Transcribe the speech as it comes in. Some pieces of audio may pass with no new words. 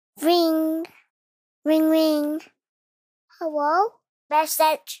Ring ring. Hello?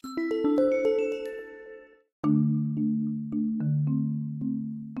 Message.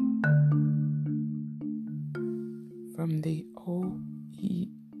 From the OED.com,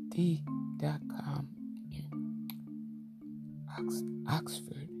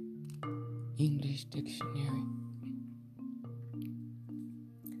 Oxford English Dictionary.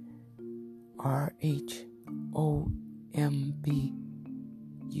 RHOMBUS,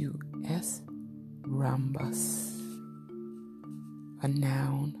 rhombus, a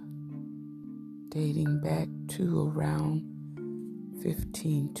noun dating back to around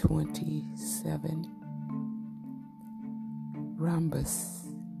 1527. Rhombus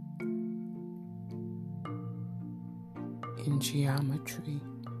in geometry,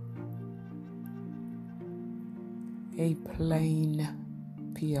 a plane,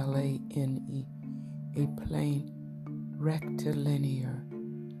 Plane, a plane rectilinear,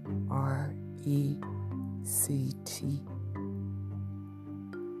 RECTILInear,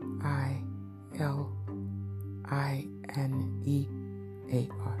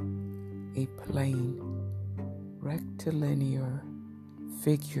 a plane rectilinear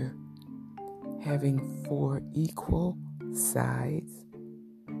figure having 4 equal sides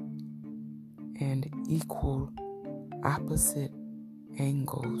and equal opposite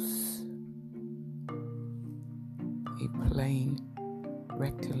angles. A plane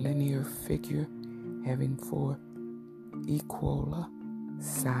rectilinear figure having 4 equal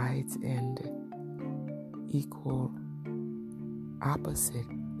sides and equal opposite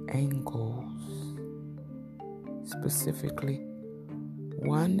angles. Specifically,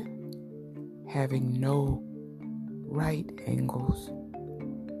 one having no right angles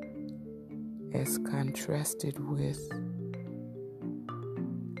as contrasted with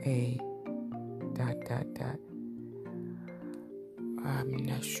a ... I'm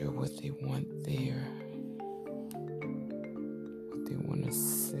not sure what they want there, what they want to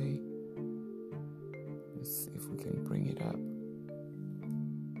say. Let's see if we can bring it up.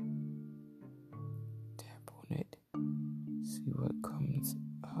 Tap on it, see what comes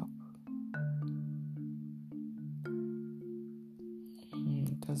up.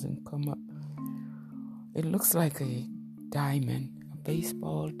 It doesn't come up. It looks like a diamond, a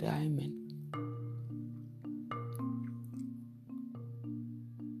baseball diamond.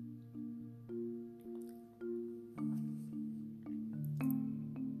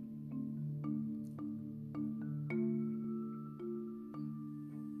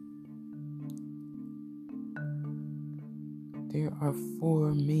 There are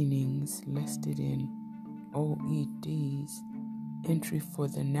 4 meanings listed in OED's entry for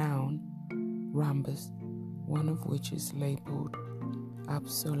the noun rhombus, one of which is labeled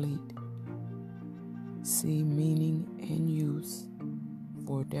obsolete. See meaning and use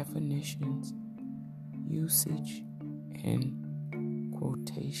for definitions, usage, and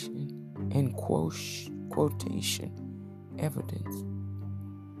quotation evidence.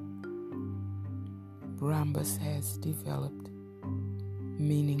 Rhombus has developed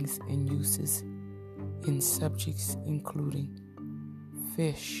meanings and uses in subjects including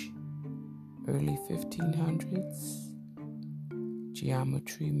fish, early 1500s,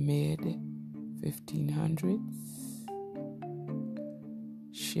 geometry, mid 1500s,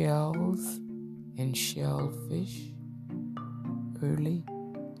 shells and shellfish, early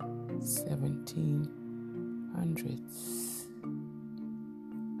 1700s.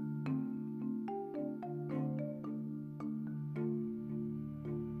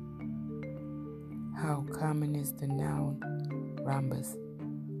 How common is the noun rhombus?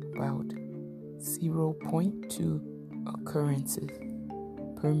 About 0.2 occurrences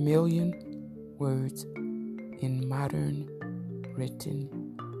per million words in modern written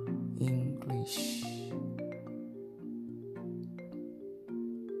English.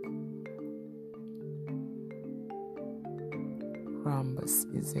 Rhombus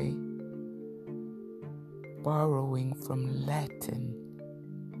is a borrowing from Latin,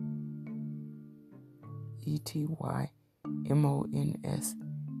 etymons,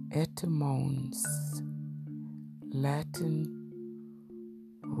 etymons, Latin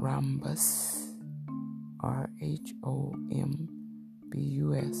rhombus, rhombus,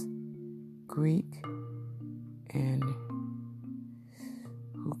 Greek, and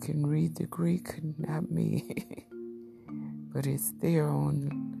who can read the Greek? Not me, but it's there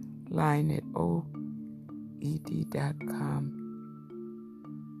online at OED.com.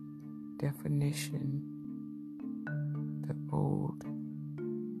 Definition, the Old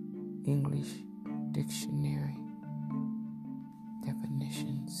English Dictionary.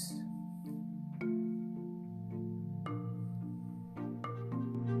 Definitions.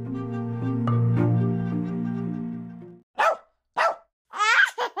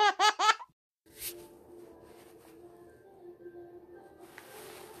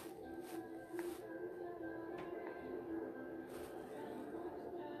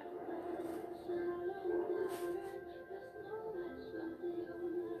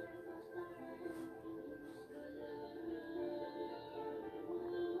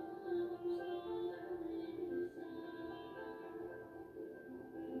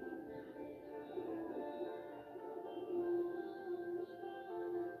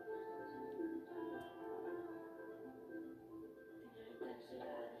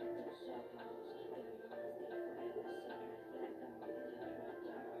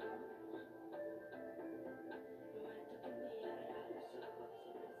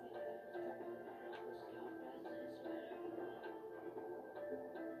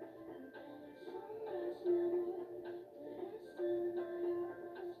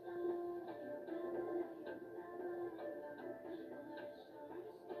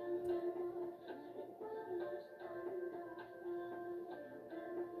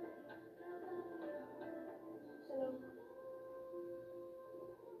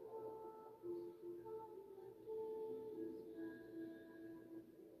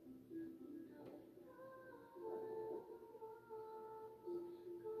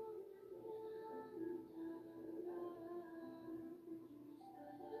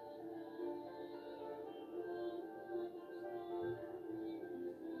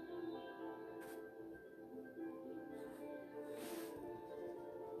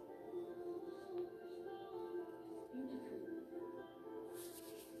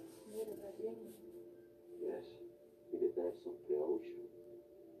 Yes, he did have some devotion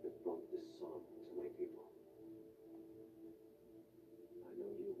that brought the sun to my people. I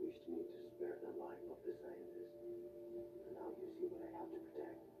know you wished me to spare the life of the scientist, and now you see what I have to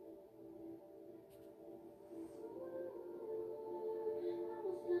protect.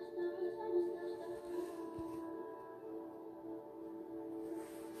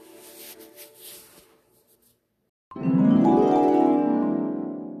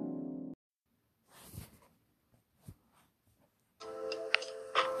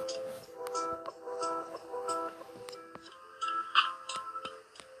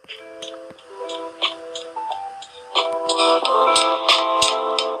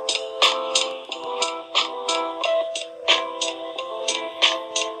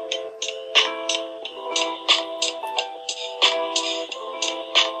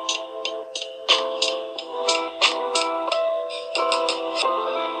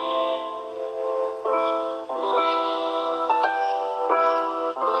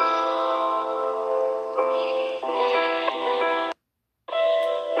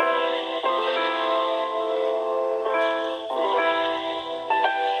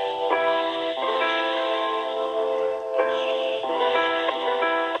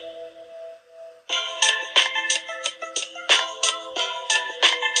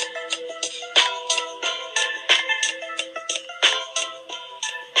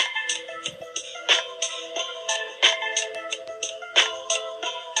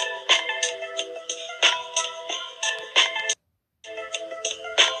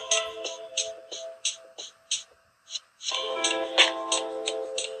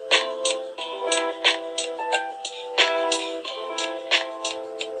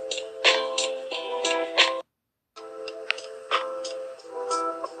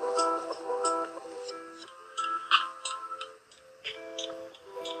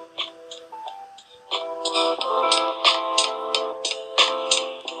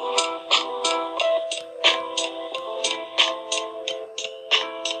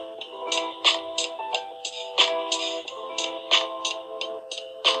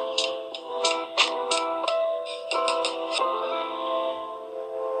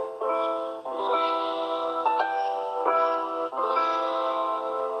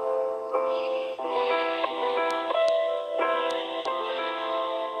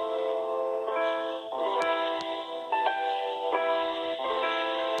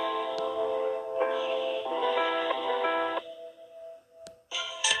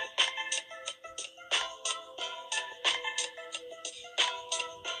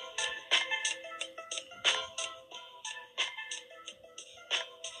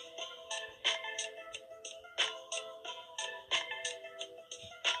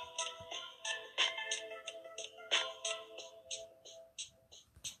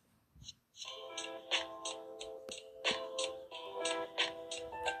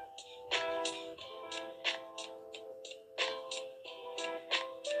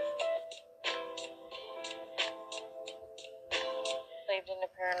 Believed in the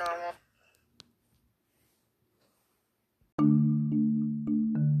paranormal.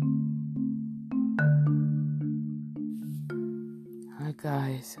 Hi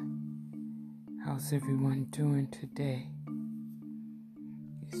guys, how's everyone doing today?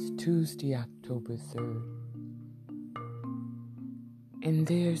 It's Tuesday, October 3rd, and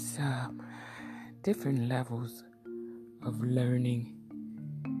there's different levels of learning.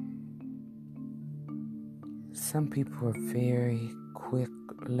 Some people are very quick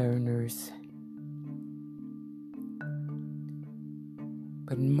learners,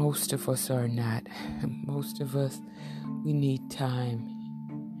 but most of us are not. Most of us, we need time,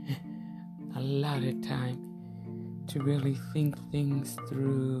 a lot of time, to really think things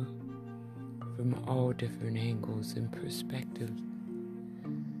through from all different angles and perspectives.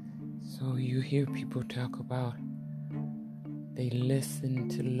 So you hear people talk about they listen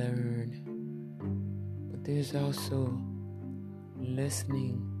to learn, but there's also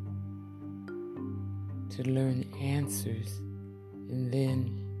listening to learn answers and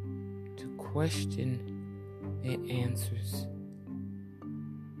then to question the answers,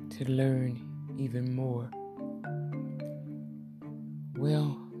 to learn even more.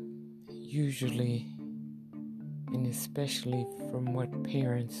 Well, usually, and especially from what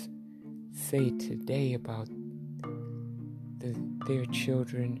parents say today about their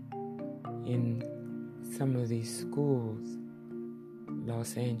children in some of these schools,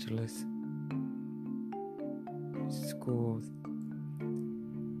 Los Angeles schools,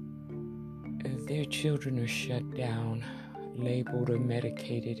 their children are shut down, labeled or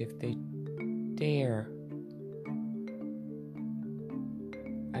medicated if they dare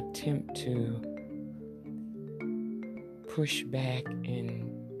attempt to push back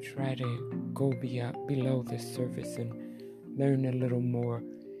and try to go below the surface and learn a little more.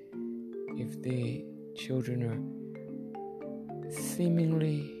 If the children are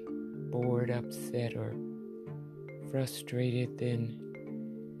seemingly bored, upset, or frustrated, then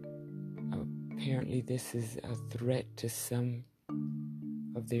apparently this is a threat to some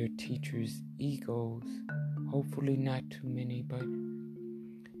of their teachers' egos. Hopefully not too many, but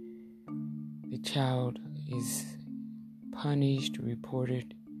the child is punished,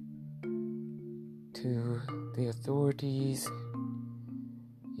 reported to the authorities.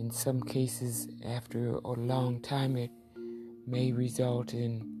 In some cases, after a long time, it may result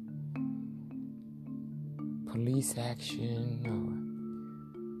in police action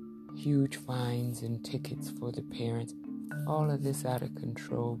or huge fines and tickets for the parents. All of this out of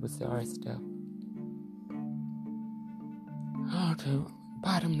control, bizarre stuff. Oh, to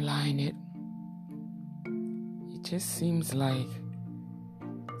bottom line it just seems like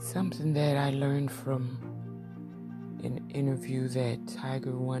something that I learned from an interview that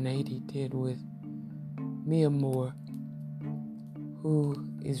Tiger 180 did with Mia Moore, who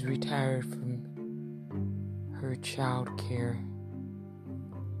is retired from her child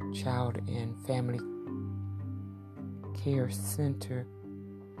and family care center.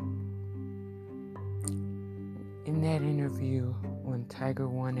 In that interview on Tiger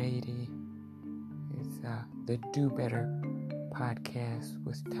 180, is the Do Better podcast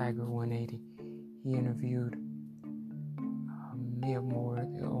with Tiger 180, he interviewed Mia Moore,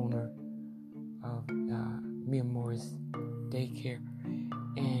 the owner of Mia Moore's daycare,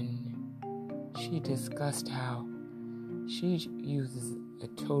 and she discussed how she uses a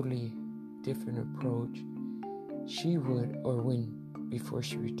totally different approach. She would, before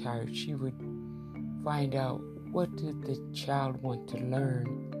she retired, she would find out, what did the child want to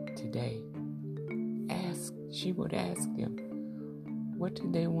learn today? She would ask them, what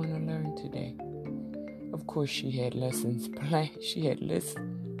did they want to learn today? Of course, she had lessons planned. She had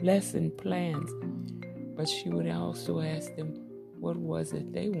lesson plans, but she would also ask them, what was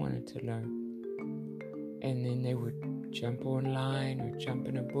it they wanted to learn? And then they would jump online or jump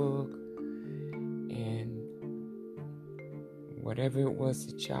in a book, and whatever it was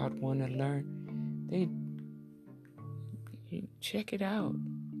the child wanted to learn, they'd check it out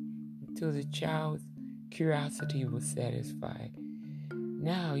until the child's curiosity was satisfied.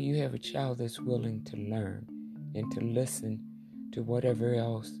 Now you have a child that's willing to learn and to listen to whatever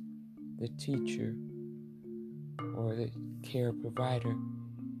else the teacher or the care provider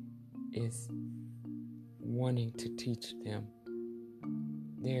is wanting to teach them.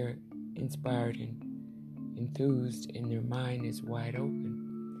 They're inspired and enthused, and their mind is wide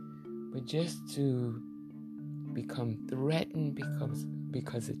open. But just to become threatened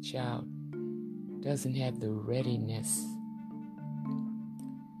because a child doesn't have the readiness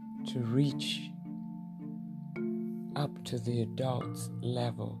to reach up to the adult's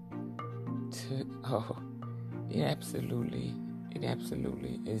level, it absolutely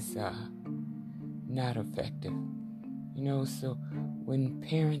is not effective. So when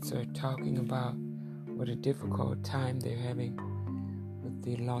parents are talking about what a difficult time they're having with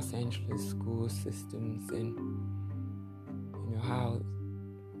the Los Angeles school systems, and how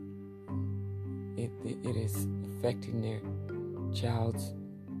it is affecting their child's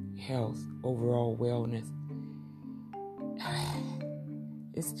health, overall wellness,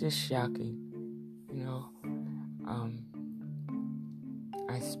 it's just shocking.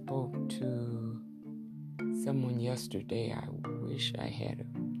 I spoke to someone yesterday. I wish I had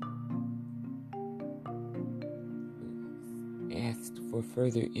asked for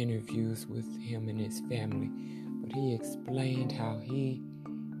further interviews with him and his family, but he explained how he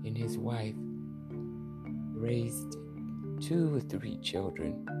and his wife raised 2 or 3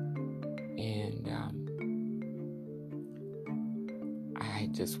 children, and I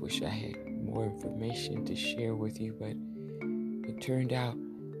just wish I had more information to share with you, but it turned out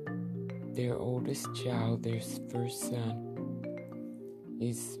their oldest child, their first son,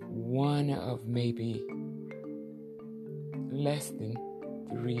 is one of maybe less than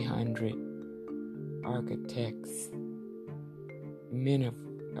 300 architects, men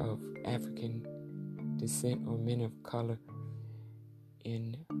of African descent or men of color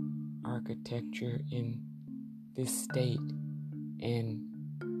in architecture in this state, and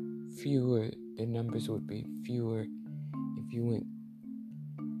the numbers would be fewer if you went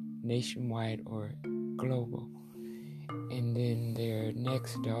nationwide or global. And then their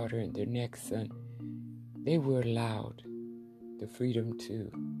next daughter and their next son, they were allowed the freedom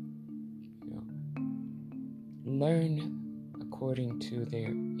to learn according to their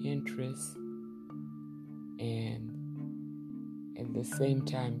interests, and at the same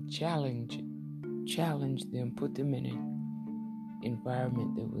time challenge them, put them in an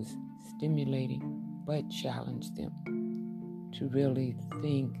environment that was stimulating, but challenge them to really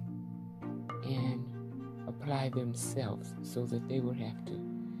think and apply themselves so that they would have to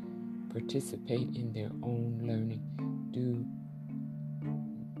participate in their own learning, do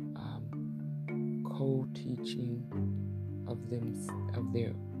co-teaching of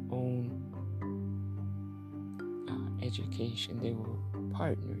their own education. They were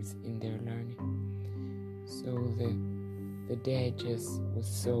partners in their learning. So the dad just was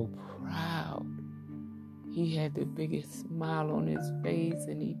so proud. He had the biggest smile on his face,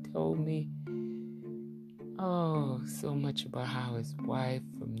 and he told me, so much about how his wife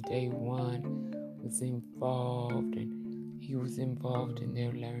from day one was involved, and he was involved in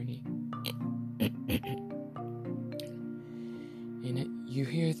their learning. And you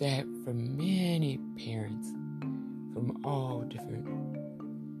hear that from many parents from all different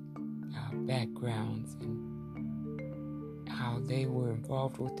backgrounds, and how they were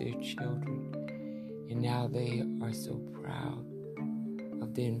involved with their children, and now they are so proud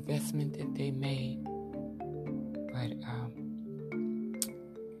of the investment that they made. But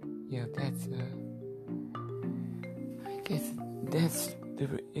I guess that's the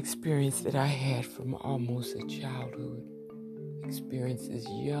experience that I had from almost a childhood. Experience as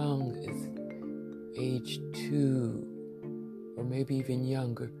young as age 2, or maybe even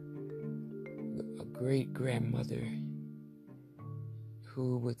younger. A great grandmother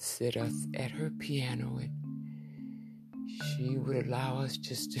who would sit us at her piano, and she would allow us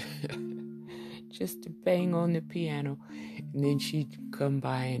just to bang on the piano, and then she'd come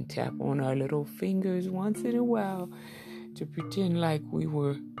by and tap on our little fingers once in a while to pretend like we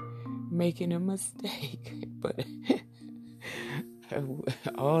were making a mistake. But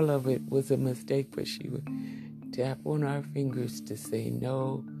all of it was a mistake, but she would tap on our fingers to say,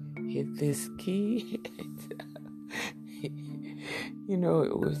 no, hit this key.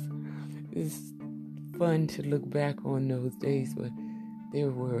 It's fun to look back on those days, but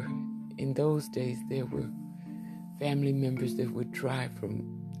in those days, there were family members that would drive from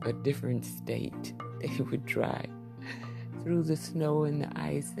a different state. They would drive through the snow and the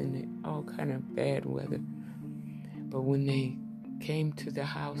ice and all kind of bad weather. But when they came to the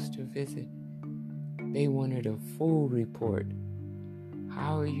house to visit, they wanted a full report.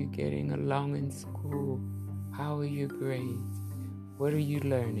 How are you getting along in school? How are your grades? What are you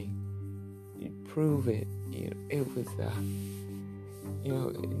learning? You prove it. It was,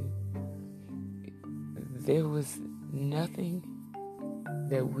 there was nothing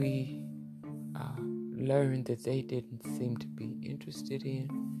that we learned that they didn't seem to be interested in.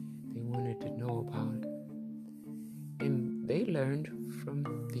 They wanted to know about it. And they learned from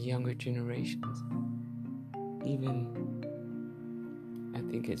the younger generations. Even, I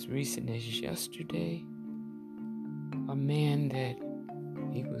think as recent as yesterday, a man that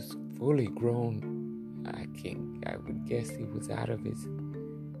he was fully grown, I would guess he was out of his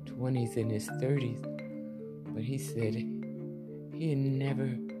 20s and his 30s, but he said he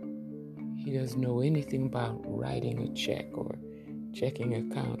doesn't know anything about writing a check or checking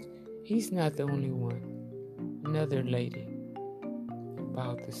accounts. He's not the only one. Another lady,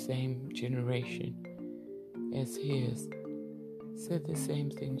 about the same generation as his, said the same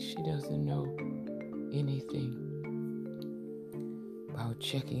thing. She doesn't know anything about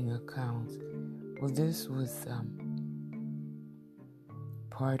checking accounts. Well, this was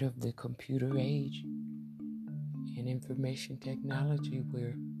part of the computer age and information technology,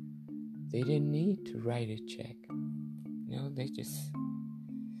 where they didn't need to write a check. They just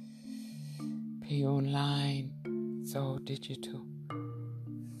pay online. It's all digital.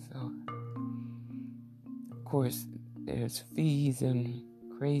 So, of course, there's fees and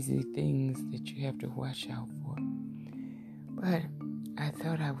crazy things that you have to watch out for. But I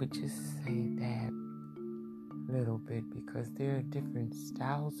thought I would just say that a little bit, because there are different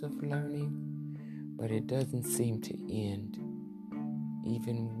styles of learning, but it doesn't seem to end.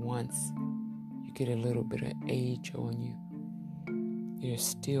 Even once you get a little bit of age on you, there's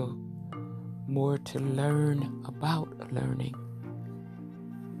still more to learn about learning,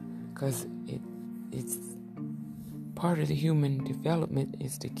 because it's part of the human development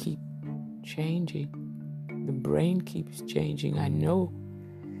is to keep changing. The brain keeps changing. I know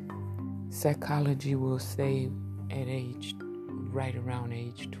psychology will say at right around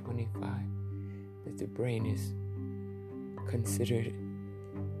age 25, that the brain is considered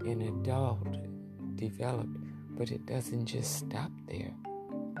an adult, developed, but it doesn't just stop there.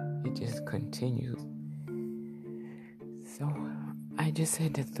 It just continues. So I just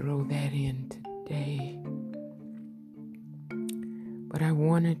had to throw that in today. But I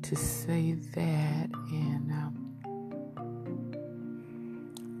wanted to say that, and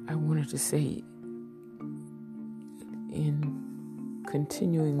I wanted to say, in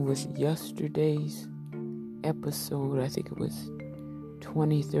continuing with yesterday's episode, I think it was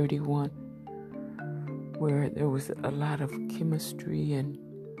 2031, where there was a lot of chemistry and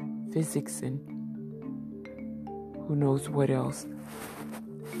physics and who knows what else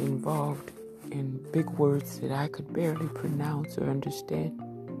involved in big words that I could barely pronounce or understand,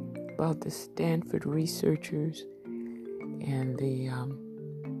 about the Stanford researchers and the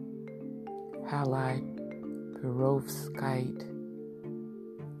halide perovskite,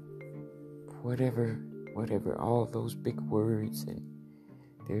 whatever, all those big words and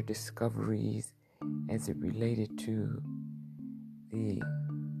their discoveries as it related to the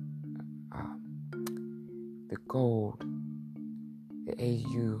gold, the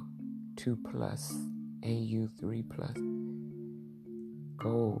AU2+, AU3+,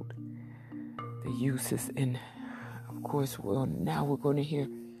 gold, the uses, and of course, well, now we're going to hear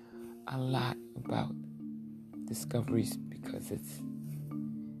a lot about discoveries because it's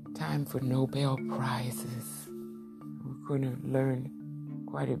time for Nobel Prizes. We're going to learn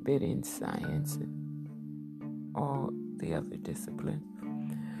quite a bit in science and all the other disciplines.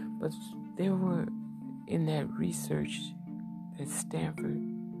 But there were, in that research, that Stanford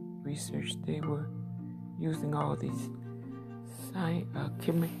research, they were using all these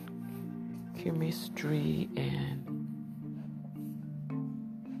chemistry and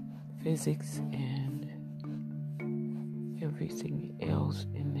physics and everything else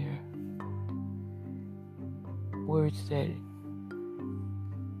in there. Words that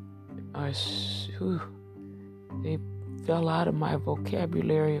are, they fell out of my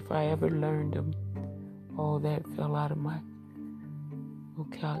vocabulary if I ever learned them. All that fell out of my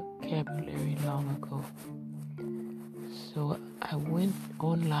vocabulary long ago. So I went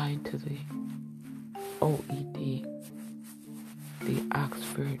online to the OED, the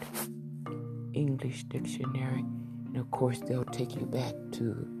Oxford English Dictionary, and of course they'll take you back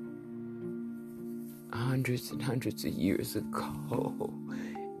to hundreds and hundreds of years ago,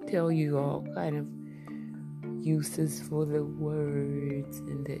 tell you all kind of uses for the words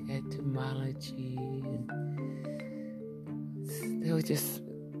and the etymology, and they'll just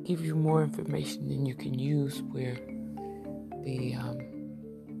give you more information than you can use, where the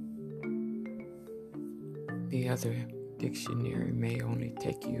other dictionary may only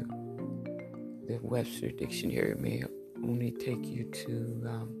take you, the Webster dictionary may only take you to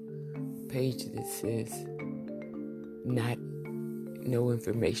a page that says no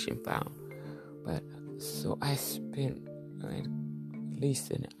information found. But so I spent at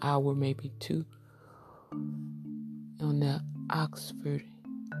least an hour, maybe two, on the Oxford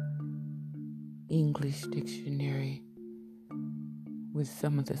English Dictionary with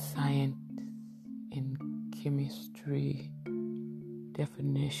some of the science and chemistry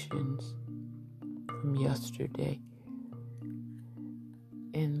definitions from yesterday.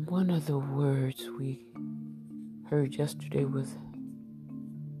 And one of the words we heard yesterday was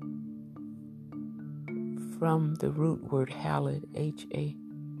from the root word halide, Halide,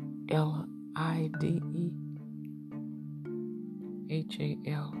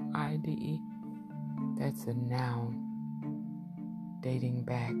 Halide. That's a noun dating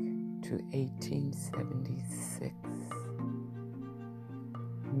back to 1876,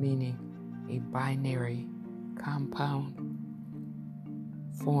 meaning a binary compound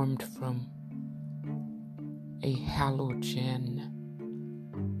formed from a halogen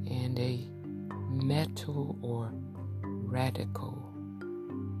and a metal or radical.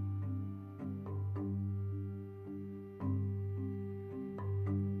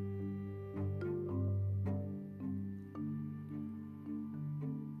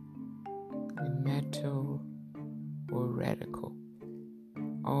 A metal or radical.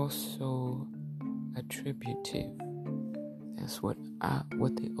 Also attributive. That's what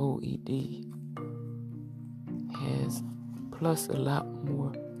the OED has, plus a lot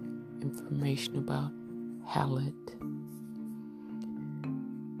more information about halide.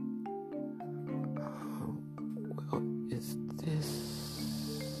 Well, is this?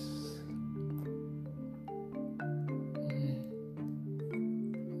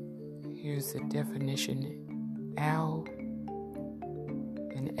 Here's the definition. Al,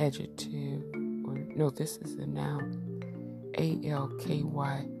 an adjective, or no, this is a noun.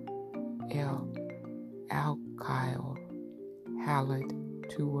 ALKYL, alkyl, halide,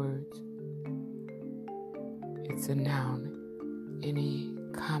 2 words. It's a noun. Any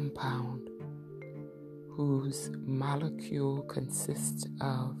compound whose molecule consists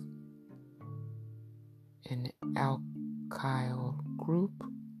of an alkyl group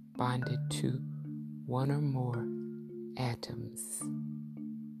bonded to one or more atoms.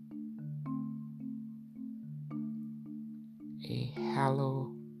 A haloalkane.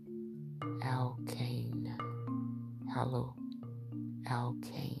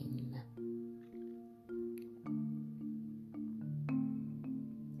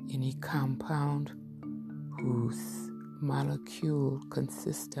 Any compound whose molecule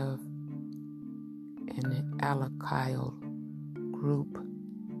consists of an alkyl group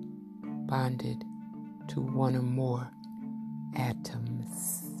bonded to one or more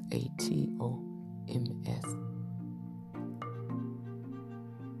atoms. ATOMS.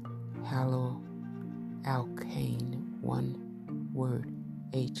 Haloalkane, one word,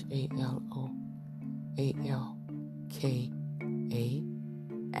 HALOALKANE.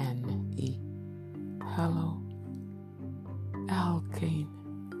 Haloalkane.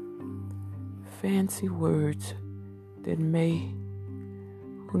 Fancy words that may,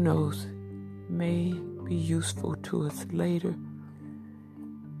 who knows, may be useful to us later.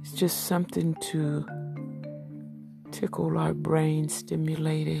 It's just something to tickle our brain,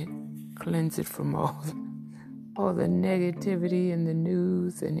 stimulate it, cleanse it from all the negativity in the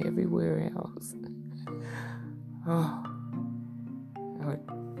news and everywhere else. Oh,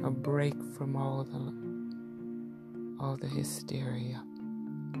 a break from all the hysteria.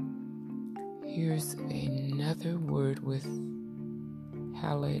 Here's another word with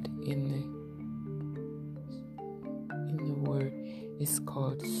halid in the word. It's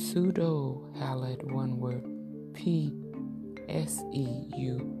called pseudo-halid, one word. PSEUDOHALIDE.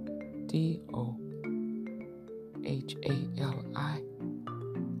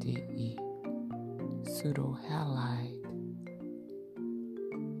 Pseudo-halide.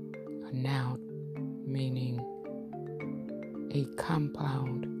 A noun meaning a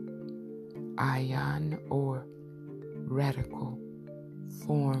compound, ion, or radical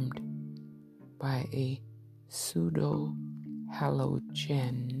formed by a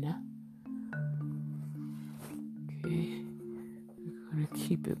pseudo-halogen. Okay, we're going to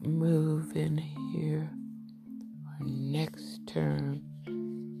keep it moving here. Our next term,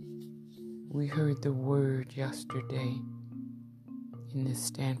 we heard the word yesterday in the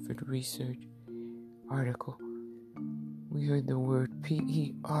Stanford Research article. We heard the word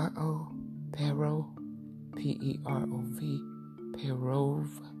PERO, perov, PEROVSKITE,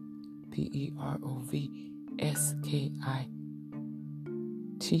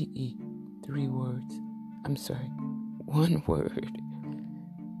 one word,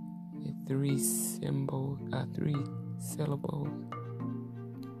 three syllables,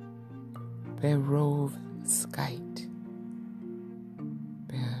 perovskite.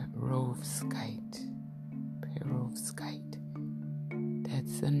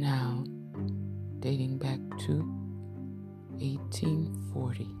 That's a noun dating back to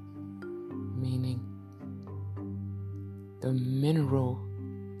 1840, meaning the mineral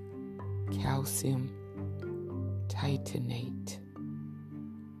calcium titanate.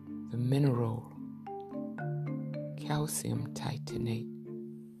 The mineral calcium titanate,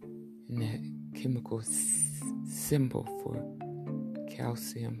 and the chemical symbol for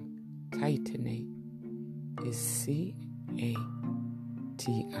calcium titanate is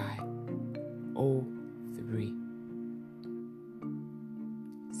CaTiO3.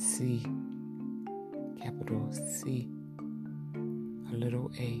 C, capital C, a little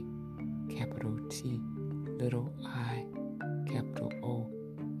a, capital T, little I, capital O,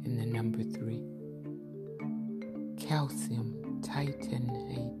 and the number 3. Calcium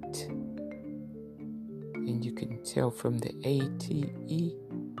titanate. And you can tell from the ATE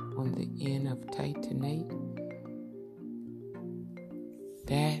on the end of titanate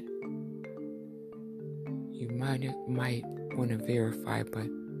that you might want to verify, but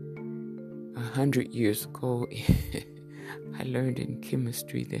 100 years ago I learned in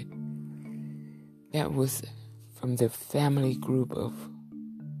chemistry that was from the family group of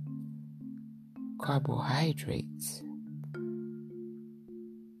carbohydrates.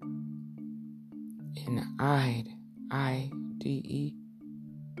 And IDE,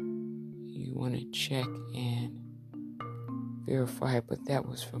 you want to check and verify, but that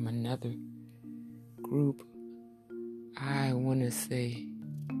was from another group. I want to say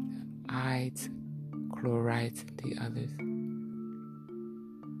ides, chlorides, and the others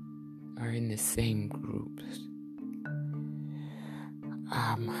are in the same groups.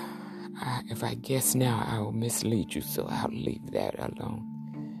 If I guess now, I will mislead you, so I'll leave that alone.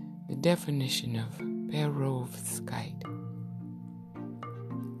 The definition of perovskite.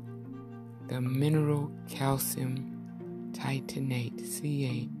 the mineral calcium titanate,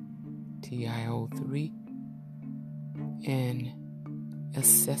 CaTiO3, an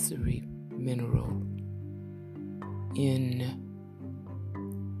accessory mineral in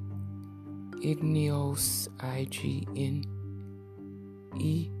igneous,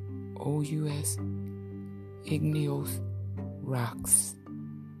 igneous, igneous rocks.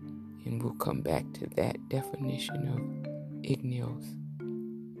 And we'll come back to that definition of igneous.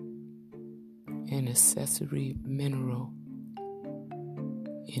 An accessory mineral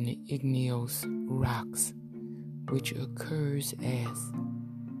in igneous rocks, which occurs as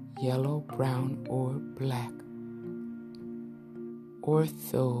yellow, brown, or black.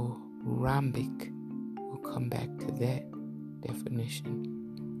 Orthorhombic. We'll come back to that definition.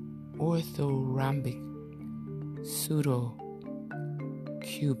 Orthorhombic,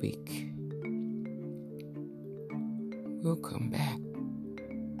 pseudo-cubic. We'll come back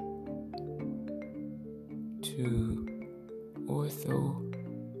to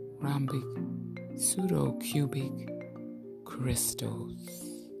orthorhombic, pseudo-cubic crystals.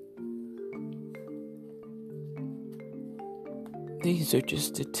 These are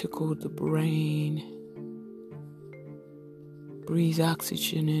just to tickle the brain. Breathe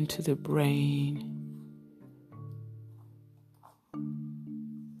oxygen into the brain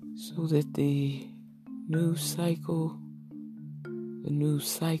so that the news cycles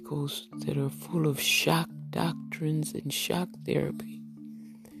that are full of shock doctrines and shock therapy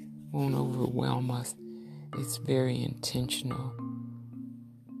won't overwhelm us. It's very intentional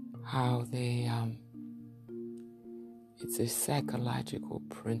how they it's a psychological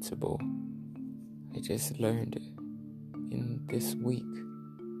principle. I just learned in this week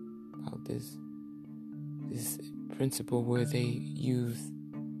about this principle where they use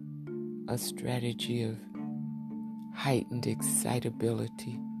a strategy of heightened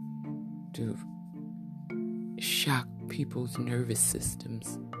excitability to shock people's nervous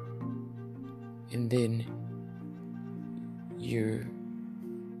systems, and then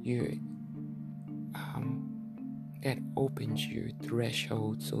that opens your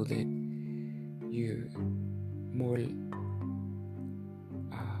threshold so that you're more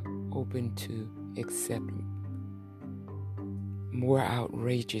open to accept more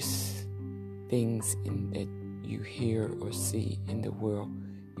outrageous things that you hear or see in the world.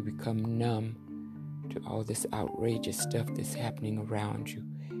 You become numb to all this outrageous stuff that's happening around you.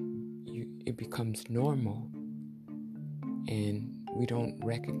 It becomes normal, and we don't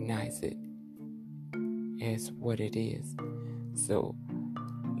recognize it as what it is. So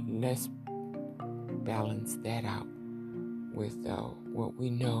let's balance that out with what we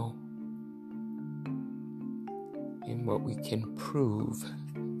know and what we can prove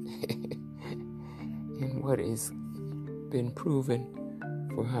and what has been proven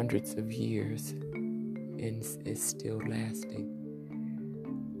for hundreds of years and is still lasting.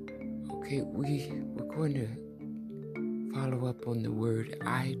 Okay, we're going to follow up on the word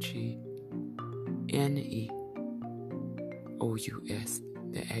igneous,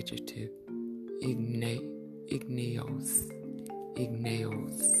 the adjective igneous.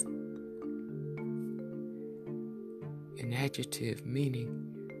 An adjective meaning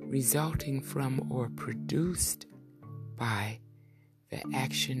resulting from or produced by the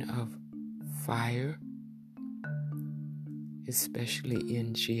action of fire, especially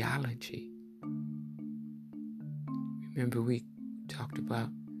in geology. Remember we talked about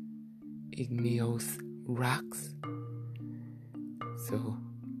igneous rocks? So,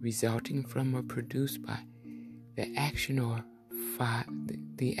 resulting from or produced by the action or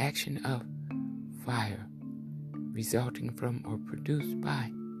the action of fire, resulting from or produced by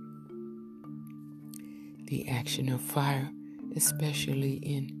the action of fire, especially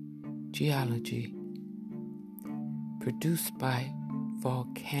in geology, produced by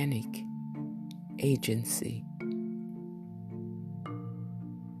volcanic agency.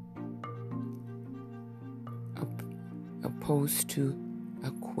 Opposed to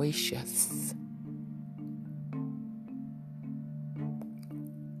aqueous.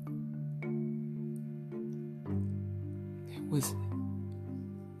 There was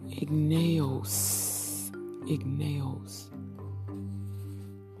igneous.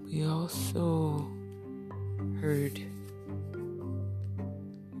 We also heard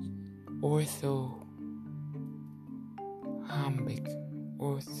orthorhombic,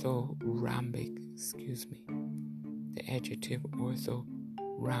 the adjective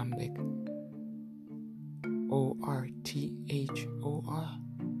orthorhombic, O-R-T-H-O-R,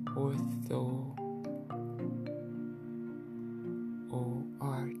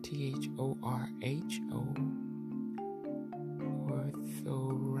 O-R-T-H-O-R-H-O,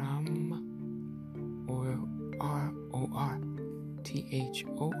 orthorhom.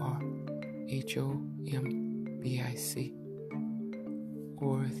 orthorhombic.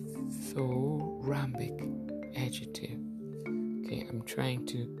 Orthorhombic adjective. Okay, I'm trying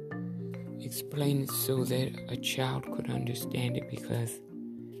to explain it so that a child could understand it, because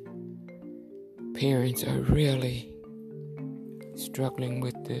parents are really struggling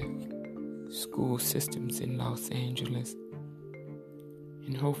with the school systems in Los Angeles.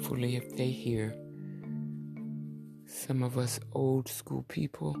 And hopefully, if they hear some of us old school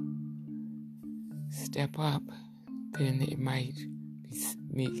people step up, then it might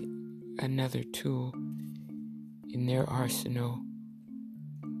be another tool in their arsenal.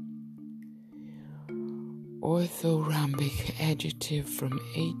 Orthorhombic adjective from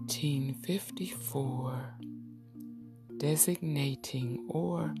 1854, designating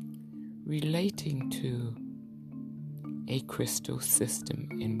or relating to a crystal system,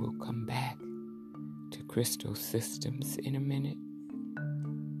 and we'll come back to crystal systems in a minute.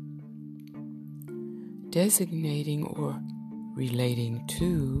 Designating or relating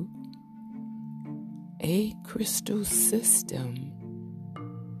to a crystal system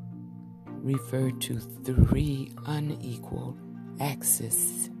refer to three unequal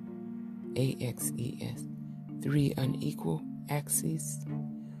axes, A-X-E-S, three unequal axes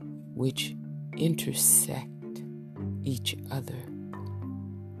which intersect each other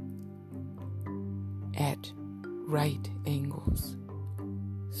at right angles.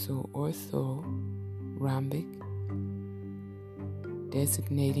 So orthorhombic,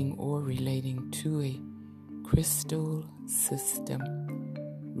 designating or relating to a crystal system,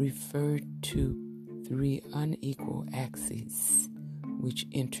 referred to three unequal axes which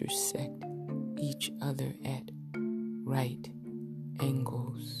intersect each other at right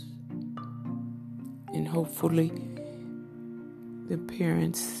angles. And hopefully the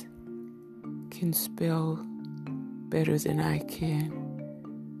parents can spell better than I can.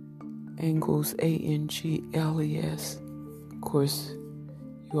 Angles, A-N-G-L-E-S. Of course,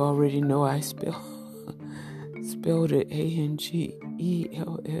 you already know I spelled it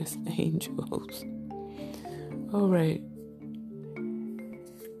A-N-G-E-L-S, angels. All right.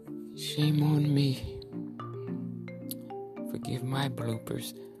 Shame on me. Forgive my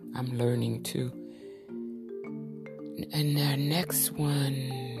bloopers. I'm learning too. And our next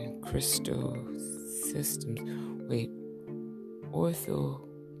one, crystal systems. Wait, orthorhombic.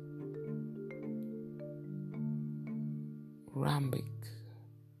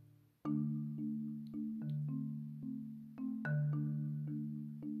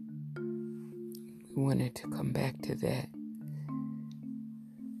 We wanted to come back to that.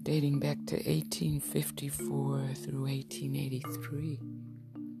 Dating back to 1854 through 1883.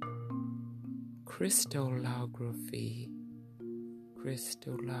 Crystallography.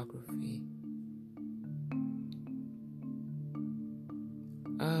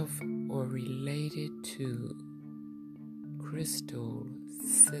 Of or related to crystal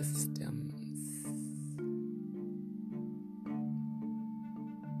systems.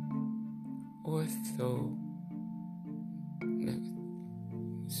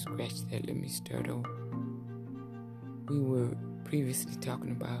 Scratch that, let me start over. We were previously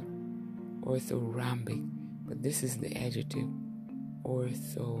talking about orthorhombic, but this is the adjective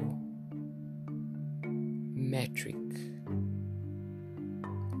orthometric.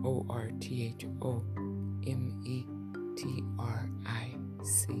 orthometric.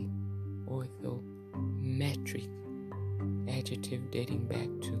 Orthometric adjective dating back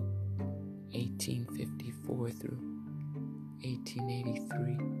to 1854 through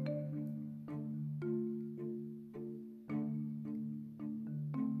 1883.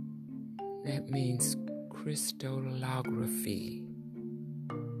 That means crystallography.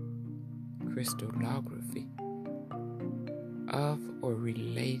 Of or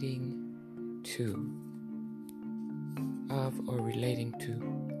relating to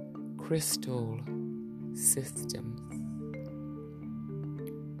crystal systems.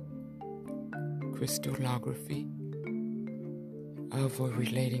 Crystallography of or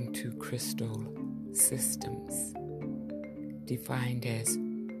relating to crystal systems, defined as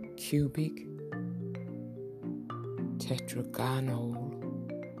cubic, tetragonal,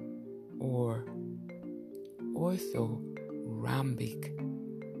 or orthorhombic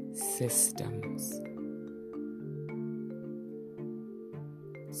systems.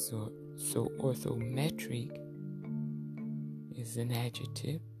 So orthometric is an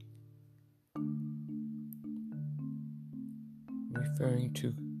adjective referring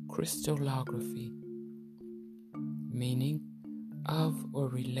to crystallography, meaning of or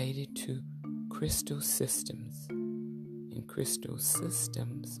related to crystal systems. And crystal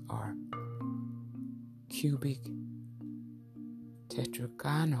systems are cubic,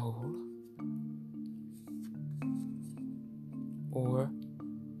 tetragonal, or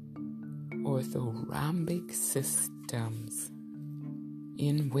orthorhombic systems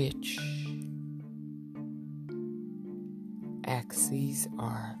in which axes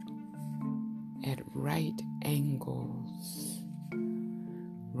are at right angles.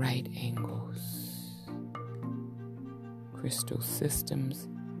 Right angles. Crystal systems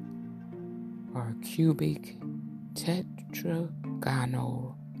are cubic,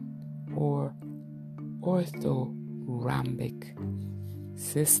 tetragonal, or orthorhombic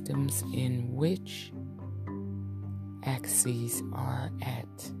systems in which axes are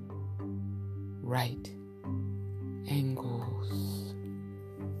at right angles.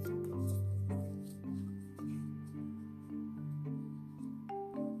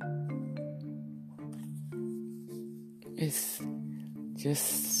 It's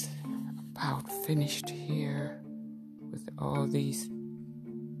just about finished here with all these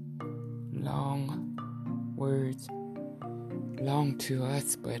long words. Long to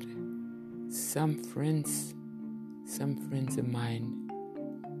us, but some friends of mine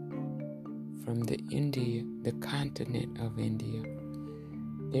from the continent of India,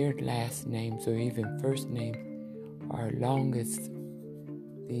 their last names or even first names are long as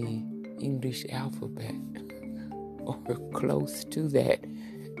the English alphabet or close to that.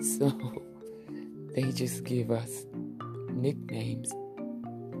 So they just give us nicknames.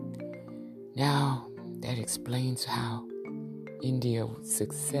 Now that explains how India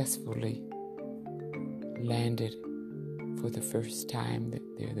successfully landed for the first time. That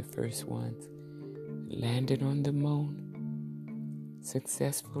they're the first ones landed on the moon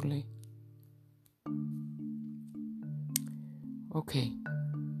successfully. Okay,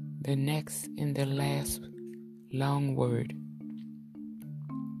 the next and the last long word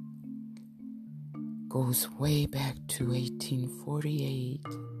goes way back to 1848.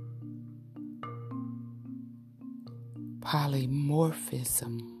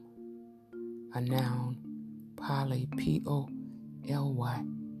 Polymorphism, a noun, poly, P-O-L-Y,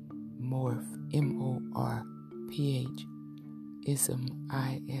 morph, M-O-R-P-H, ism,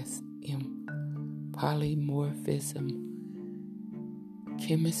 I-S-M, polymorphism,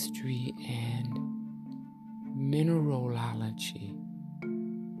 chemistry and mineralogy,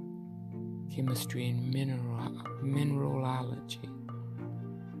 mineralogy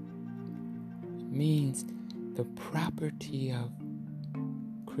means the property of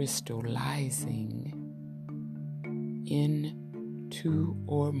crystallizing in two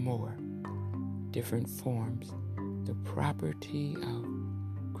or more different forms. The property of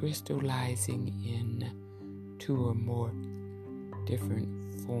crystallizing in two or more different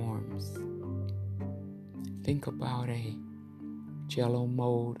forms. Think about a jello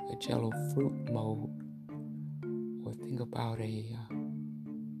mold, a jello fruit mold, or think about a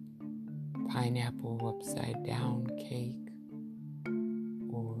pineapple upside down cake,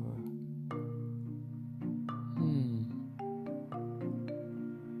 or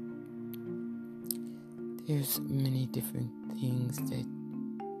there's many different things that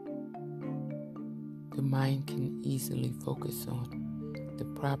the mind can easily focus on. The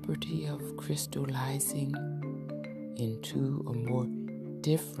property of crystallizing in two or more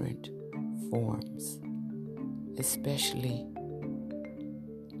different forms, especially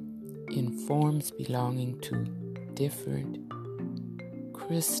in forms belonging to different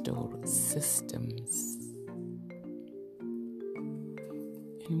crystal systems.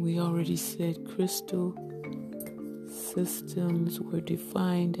 And we already said crystal systems were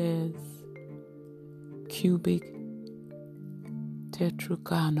defined as cubic,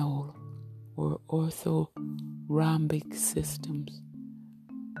 tetragonal, or orthorhombic systems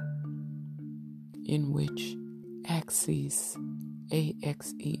in which axes,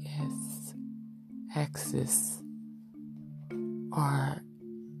 A-X-E-S, axes are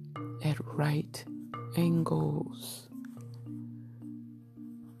at right angles.